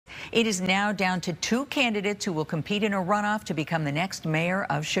It is now down to 2 candidates who will compete in a runoff to become the next mayor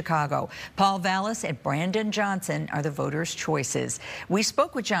of Chicago. Paul Vallas and Brandon Johnson are the voters' choices. We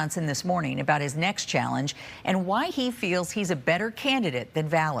spoke with Johnson this morning about his next challenge and why he feels he's a better candidate than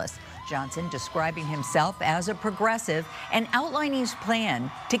Vallas. Johnson describing himself as a progressive and outlining his plan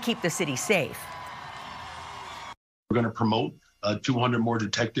to keep the city safe. We're going to promote 200 more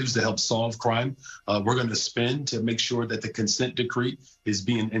detectives to help solve crime. We're going to spend to make sure that the consent decree is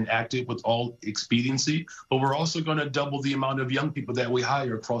being enacted with all expediency, but we're also going to double the amount of young people that we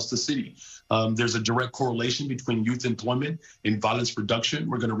hire across the city. There's a direct correlation between youth employment and violence reduction.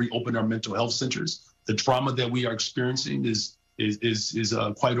 We're going to reopen our mental health centers. The trauma that we are experiencing is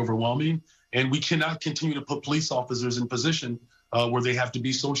quite overwhelming, and we cannot continue to put police officers in position where they have to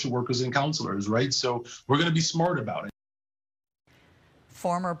be social workers and counselors, right? So we're going to be smart about it.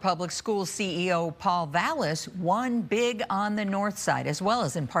 Former public school CEO Paul Vallas won big on the north side as well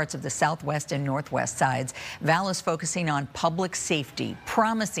as in parts of the southwest and northwest sides. Vallas focusing on public safety,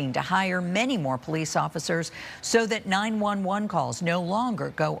 promising to hire many more police officers so that 911 calls no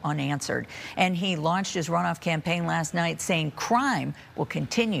longer go unanswered. And he launched his runoff campaign last night saying crime will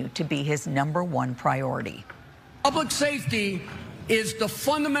continue to be his #1 priority. Public safety is the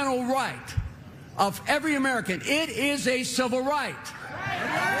fundamental right of every American. It is a civil right.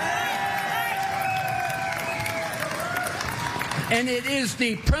 And it is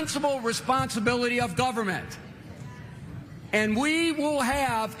the principal responsibility of government. And we will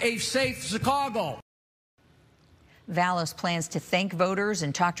have a safe Chicago. Vallas plans to thank voters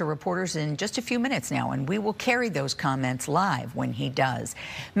and talk to reporters in just a few minutes now, and we will carry those comments live when he does.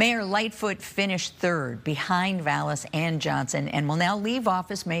 Mayor Lightfoot finished 3rd behind Vallas and Johnson and will now leave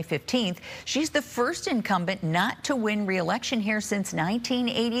office May 15th. She's the first incumbent not to win re-election here since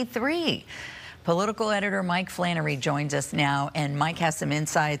 1983. Political editor Mike Flannery joins us now, and Mike has some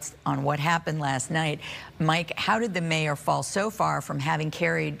insights on what happened last night. Mike, how did the mayor fall so far from having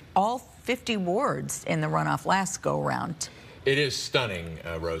carried all 50 wards in the runoff last go-round? It is stunning,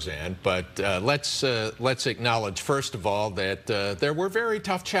 Roseanne, but let's acknowledge, first of all, that there were very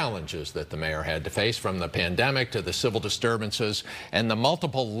tough challenges that the mayor had to face, from the pandemic to the civil disturbances and the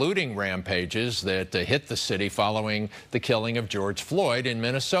multiple looting rampages that hit the city following the killing of George Floyd in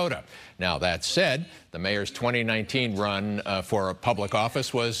Minnesota. Now, that said, the mayor's 2019 run for public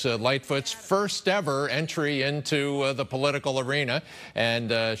office was Lightfoot's first ever entry into the political arena,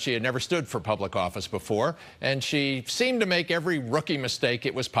 and she had never stood for public office before, and she seemed to make every rookie mistake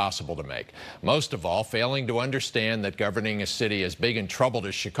it was possible to make. Most of all, failing to understand that governing a city as big and troubled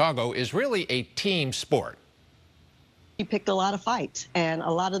as Chicago is really a team sport. She picked a lot of fights, and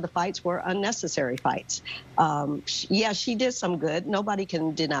a lot of the fights were unnecessary fights. Yeah, she did some good. Nobody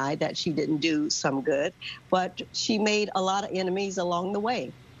can deny that she didn't do some good, but she made a lot of enemies along the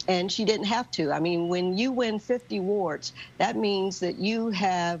way, and she didn't have to. I mean, when you win 50 wards, that means that you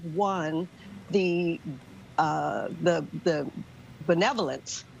have won the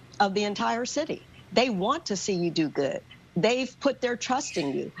benevolence of the entire city. They want to see you do good. They've put their trust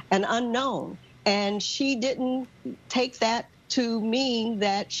in you, an unknown. And she didn't take that to mean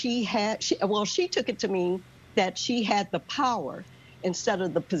that she took it to mean that she had the power instead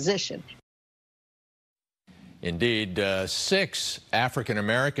of the position. Indeed, 6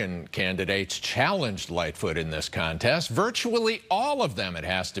 African-American candidates challenged Lightfoot in this contest. Virtually all of them, it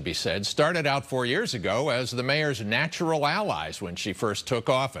has to be said, started out 4 years ago as the mayor's natural allies when she first took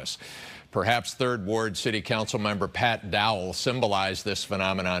office. Perhaps 3rd Ward City Council member Pat Dowell symbolized this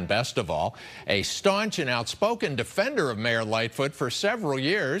phenomenon best of all. A staunch and outspoken defender of Mayor Lightfoot for several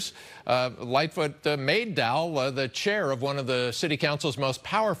years, Lightfoot made Dowell the chair of one of the City Council's most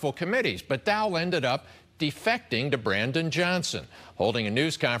powerful committees. But Dowell ended up defecting to Brandon Johnson, holding a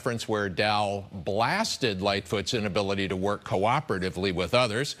news conference where Dowell blasted Lightfoot's inability to work cooperatively with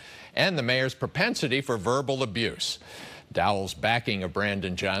others and the mayor's propensity for verbal abuse. Dowell's backing of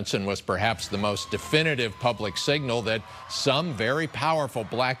Brandon Johnson was perhaps the most definitive public signal that some very powerful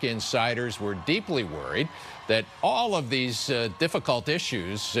black insiders were deeply worried that all of these difficult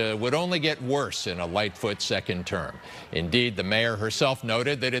issues would only get worse in a Lightfoot second term. Indeed, the mayor herself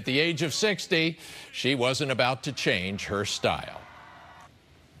noted that at the age of 60, she wasn't about to change her style.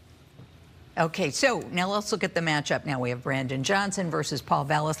 Okay, so now let's look at the matchup. Now we have Brandon Johnson versus Paul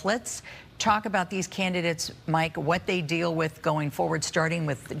Vallas. Let's talk about these candidates, Mike, what they deal with going forward, starting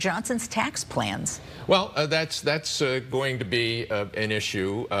with Johnson's tax plans. Well, that's going to be an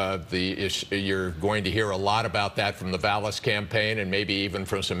issue. You're going to hear a lot about that from the Vallas campaign and maybe even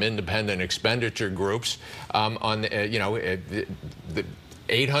from some independent expenditure groups.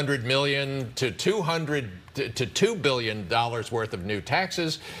 $800 million to $2 billion worth of new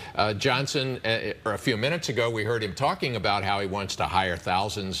taxes. Johnson, a few minutes ago, we heard him talking about how he wants to hire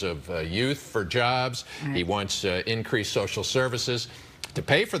thousands of youth for jobs. Right. He wants increased social services. To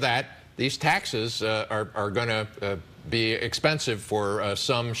pay for that, these taxes are going to be expensive for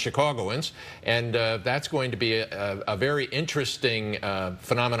some Chicagoans, and that's going to be a very interesting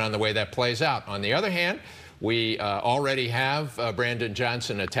phenomenon the way that plays out. On the other hand, we already have Brandon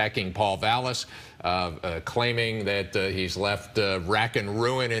Johnson attacking Paul Vallas, claiming that he's left rack and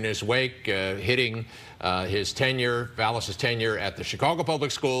ruin in his wake, hitting his tenure, Vallas's tenure at the Chicago Public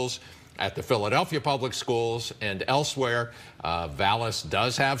Schools, at the Philadelphia Public Schools, and elsewhere. Vallas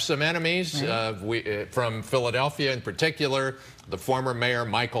does have some enemies from Philadelphia in particular. The former mayor,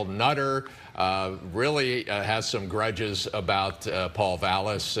 Michael Nutter, really has some grudges about Paul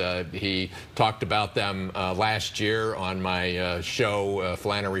Vallas. He talked about them last year on my show,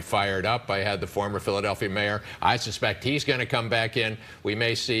 Flannery Fired Up. I had the former Philadelphia mayor. I suspect he's going to come back in. We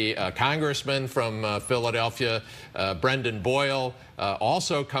may see a congressman from Philadelphia, Brendan Boyle,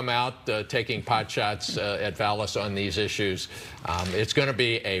 also come out taking potshots at Vallas on these issues. It's going to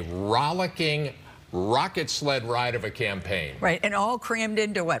be a rollicking rocket sled ride of a campaign. Right, and all crammed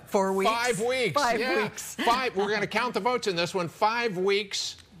into what, 4 weeks? 5 weeks. 5 weeks. We're going to count the votes in this one. 5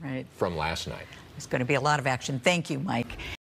 weeks from last night. There's going to be a lot of action. Thank you, Mike.